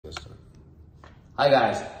Hi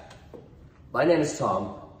guys, my name is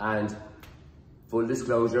Tom, and full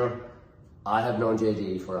disclosure, I have known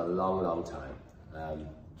JD for a long time.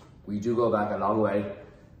 We do go back a long way,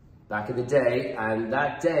 back in the day, and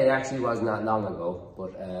that day actually wasn't that long ago,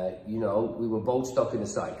 but you know, we were both stuck in a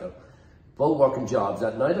cycle, both working jobs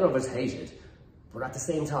that neither of us hated, but at the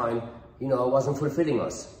same time, you know, it wasn't fulfilling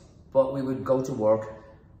us. But we would go to work,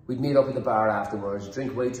 we'd meet up at the bar afterwards,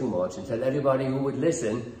 drink way too much, and tell everybody who would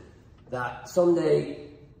listen that someday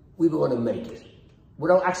we were going to make it,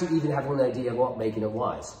 without actually even having an idea of what making it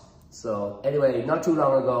was. So anyway, not too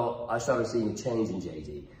long ago, I started seeing a change in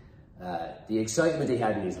JD, the excitement he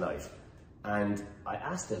had in his life. And I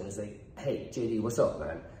asked him, I was like, hey, JD, what's up,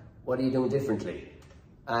 man? What are you doing differently?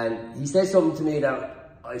 And he said something to me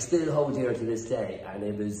that I still hold dear to this day, and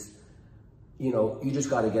it was, you know, you just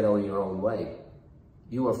got to get out of your own way.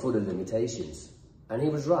 You are full of limitations. And he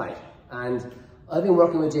was right. And I've been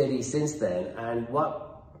working with JD since then, and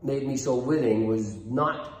what made me so willing was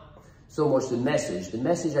not so much the message. The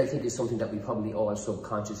message, I think, is something that we probably all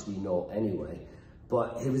subconsciously know anyway,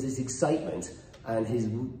 but it was his excitement, and his,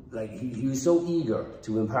 like, he was so eager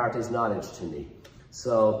to impart his knowledge to me.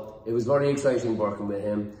 So it was very exciting working with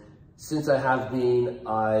him. Since I have been,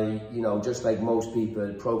 you know, just like most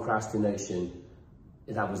people, procrastination,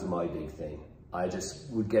 that was my big thing. I just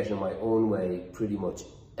would get in my own way pretty much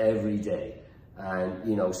every day. And,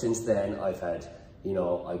 you know, since then I've had, you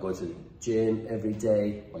know, I go to the gym every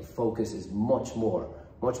day. My focus is much more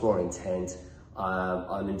intent.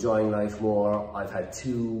 I'm enjoying life more. I've had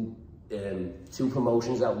two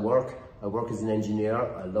promotions at work. I work as an engineer.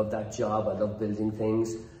 I love that job. I love building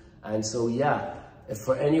things. And so, yeah,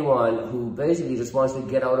 for anyone who basically just wants to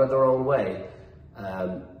get out of their own way,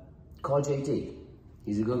 call JD.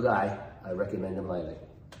 He's a good guy. I recommend him highly.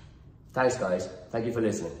 Thanks, guys. Thank you for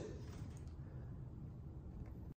listening.